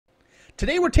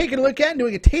Today we're taking a look at and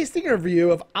doing a tasting review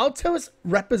of Altos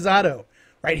Reposado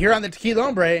right here on the Tequila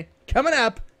Hombre, coming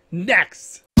up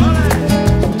next.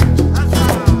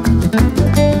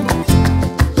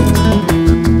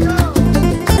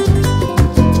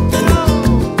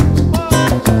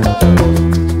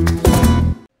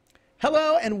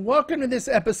 Hello and welcome to this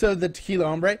episode of the Tequila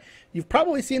Hombre. You've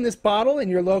probably seen this bottle in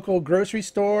your local grocery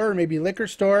store or maybe liquor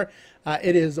store.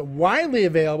 It is widely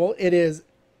available. It is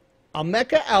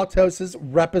Olmeca Altos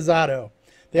Reposado.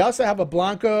 They also have a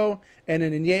Blanco and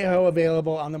an Añejo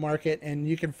available on the market, and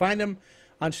you can find them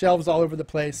on shelves all over the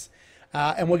place.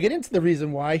 And we'll get into the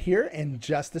reason why here in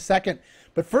just a second.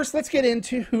 But first, let's get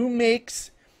into who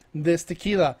makes this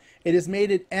tequila. It is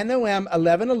made at NOM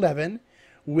 1111,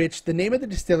 which the name of the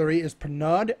distillery is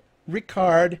Pernod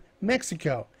Ricard,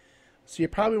 Mexico. So you're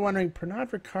probably wondering,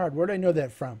 Pernod Ricard, where do I know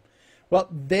that from? Well,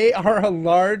 they are a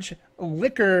large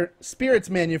liquor spirits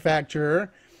manufacturer,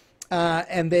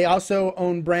 and they also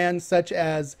own brands such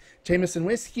as Jameson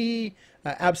Whiskey,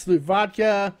 Absolute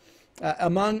Vodka,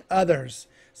 among others.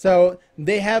 So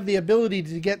they have the ability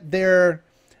to get their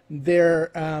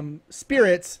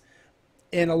spirits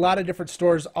in a lot of different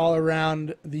stores all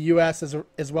around the U.S.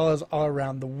 as well as all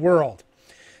around the world.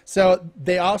 So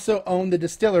they also own the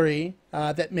distillery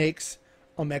that makes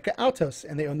Olmeca Altos,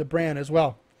 and they own the brand as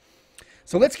well.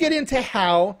 So let's get into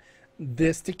how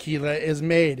this tequila is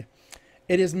made.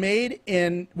 It is made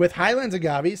with Highlands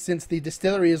agave, since the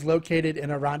distillery is located in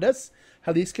Arandas,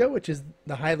 Jalisco, which is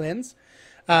the Highlands.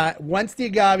 Once the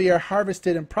agave are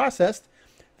harvested and processed,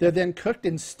 they're then cooked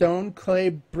in stone clay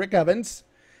brick ovens,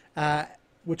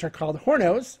 which are called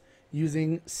hornos,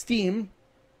 using steam.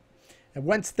 And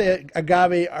once the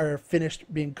agave are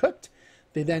finished being cooked,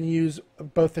 they then use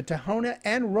both the tahona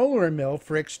and roller mill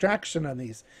for extraction on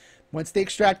these. Once they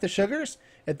extract the sugars,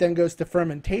 it then goes to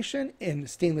fermentation in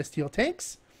stainless steel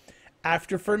tanks.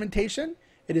 After fermentation,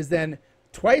 it is then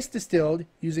twice distilled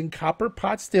using copper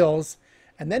pot stills,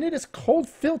 and then it is cold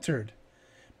filtered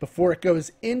before it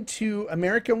goes into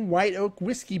American white oak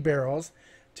whiskey barrels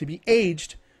to be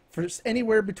aged for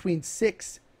anywhere between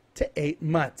 6 to 8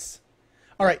 months.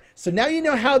 All right, so now you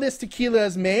know how this tequila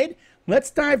is made.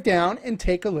 Let's dive down and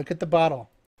take a look at the bottle.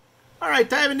 All right,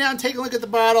 diving down, take a look at the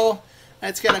bottle.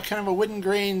 It's got a kind of a wooden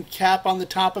grain cap on the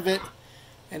top of it,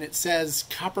 and it says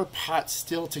Copper Pot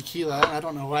Still Tequila. I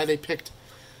don't know why they picked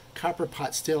Copper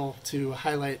Pot Still to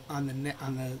highlight on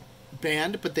the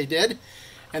band, but they did.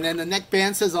 And then the neck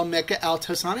band says Olmeca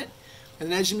Altos on it.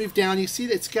 And then as you move down, you see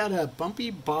that it's got a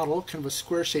bumpy bottle, kind of a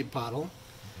square-shaped bottle,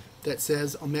 that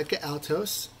says Olmeca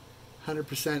Altos,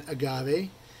 100%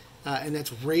 agave, and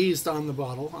that's raised on the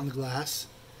bottle, on the glass.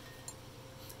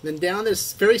 Then down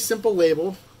this very simple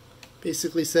label,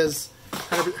 basically says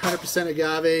 100%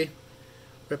 agave,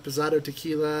 Reposado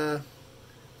Tequila,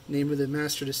 name of the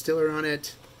master distiller on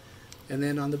it. And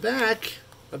then on the back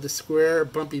of the square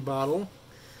bumpy bottle,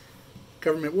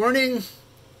 government warning,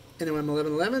 NOM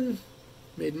 1111,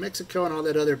 made in Mexico, and all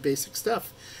that other basic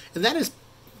stuff. And that is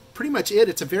pretty much it.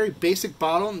 It's a very basic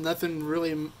bottle, nothing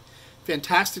really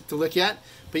fantastic to look at.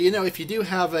 But you know, if you do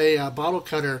have a bottle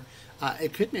cutter,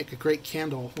 it could make a great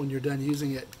candle when you're done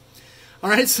using it. All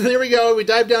right, so there we go. We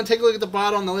dive down, take a look at the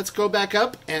bottle, and then let's go back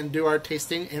up and do our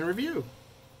tasting and review.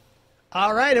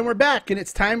 All right, and we're back, and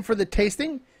it's time for the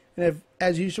tasting. And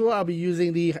as usual, I'll be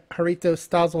using the Jarrito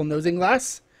Stazzle nosing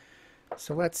glass.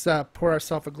 So let's pour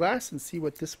ourselves a glass and see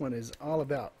what this one is all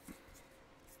about.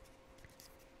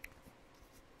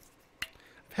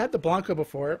 I've had the Blanco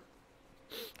before.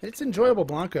 It's enjoyable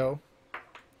Blanco.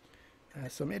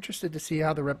 So I'm interested to see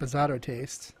how the Reposado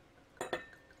tastes.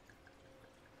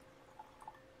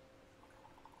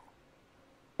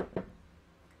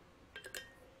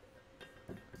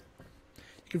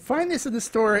 You can find this in the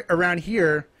store around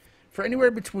here for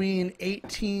anywhere between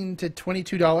 $18 to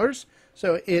 $22.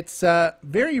 So it's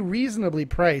very reasonably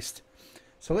priced.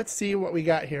 So let's see what we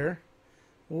got here.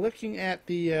 Looking at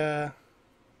the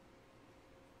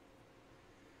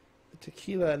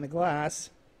tequila in the glass,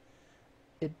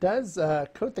 it does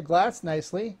coat the glass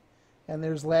nicely, and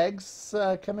there's legs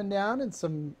coming down and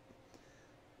some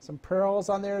pearls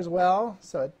on there as well.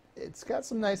 So it's got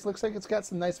some nice, looks like it's got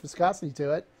some nice viscosity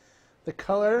to it. The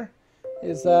color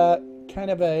is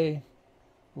kind of a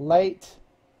light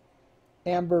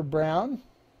amber brown,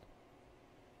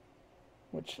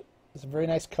 which is a very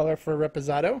nice color for a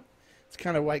Reposado. It's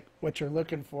kind of like what you're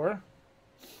looking for.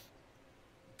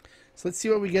 So let's see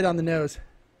what we get on the nose.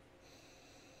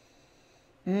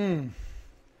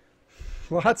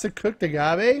 Lots of cooked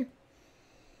agave.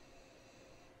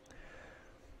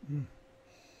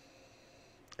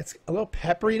 It's a little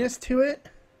pepperiness to it.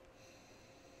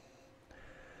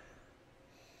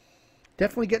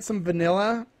 Definitely get some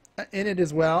vanilla in it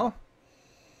as well.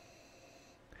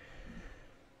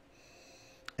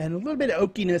 And a little bit of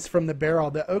oakiness from the barrel.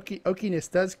 The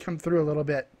oakiness does come through a little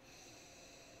bit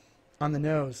on the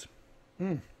nose.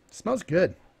 Smells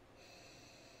good.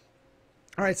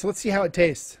 All right, so let's see how it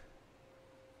tastes.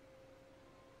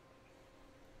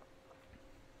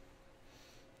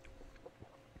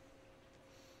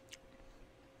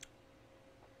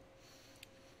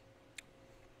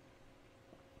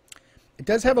 It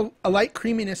does have a light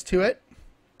creaminess to it,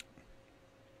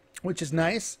 which is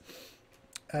nice.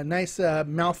 A nice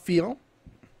mouthfeel.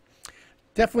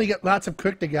 Definitely get lots of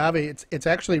cooked agave. It's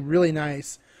actually really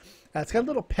nice. It's got a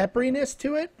little pepperiness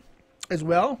to it as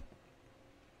well.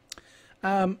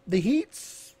 The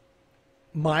heat's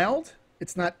mild.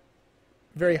 It's not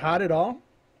very hot at all.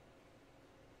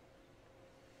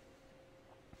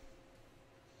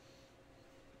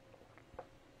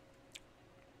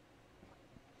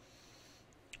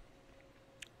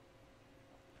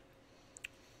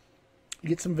 You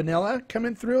get some vanilla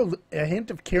coming through, a hint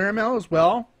of caramel as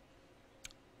well.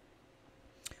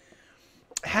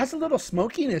 It has a little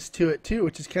smokiness to it too,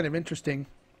 which is kind of interesting.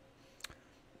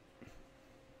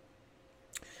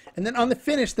 And then on the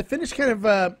finish kind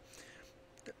of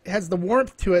has the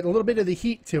warmth to it, a little bit of the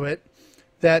heat to it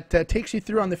that takes you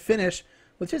through on the finish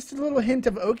with just a little hint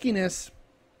of oakiness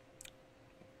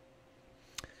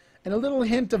and a little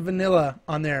hint of vanilla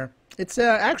on there. It's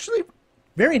actually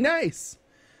very nice.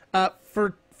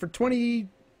 For 20,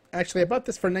 actually I bought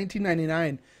this for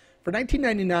 $19.99. For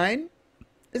 $19.99,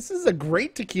 this is a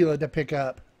great tequila to pick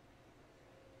up.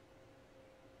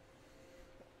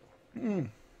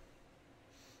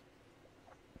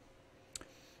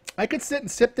 I could sit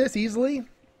and sip this easily,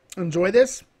 enjoy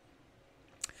this.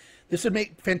 This would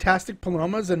make fantastic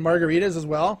palomas and margaritas as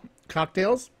well,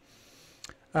 cocktails.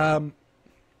 I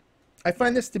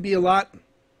find this to be a lot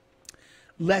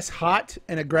less hot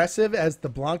and aggressive as the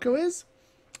Blanco is.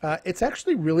 It's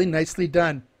actually really nicely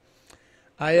done.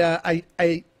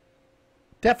 I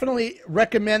definitely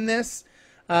recommend this,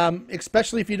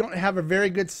 especially if you don't have a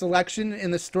very good selection in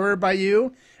the store by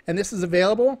you, and this is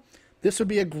available. This would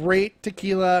be a great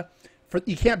tequila.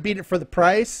 You can't beat it for the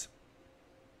price,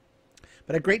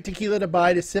 but a great tequila to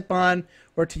buy, to sip on,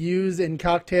 or to use in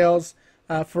cocktails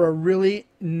for a really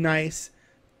nice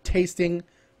tasting,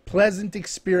 pleasant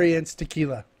experience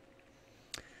tequila.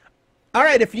 All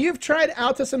right, if you've tried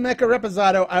Altos Olmeca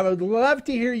Reposado, I would love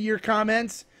to hear your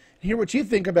comments, hear what you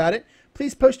think about it.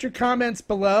 Please post your comments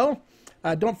below.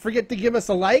 Don't forget to give us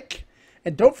a like,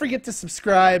 and don't forget to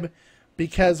subscribe,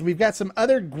 because we've got some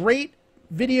other great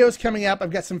videos coming up.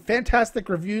 I've got some fantastic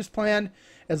reviews planned,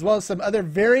 as well as some other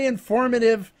very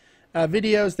informative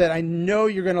videos that I know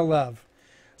you're going to love.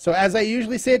 So as I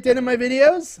usually say at the end of my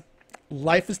videos,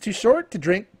 life is too short to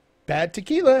drink bad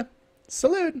tequila.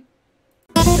 Salud.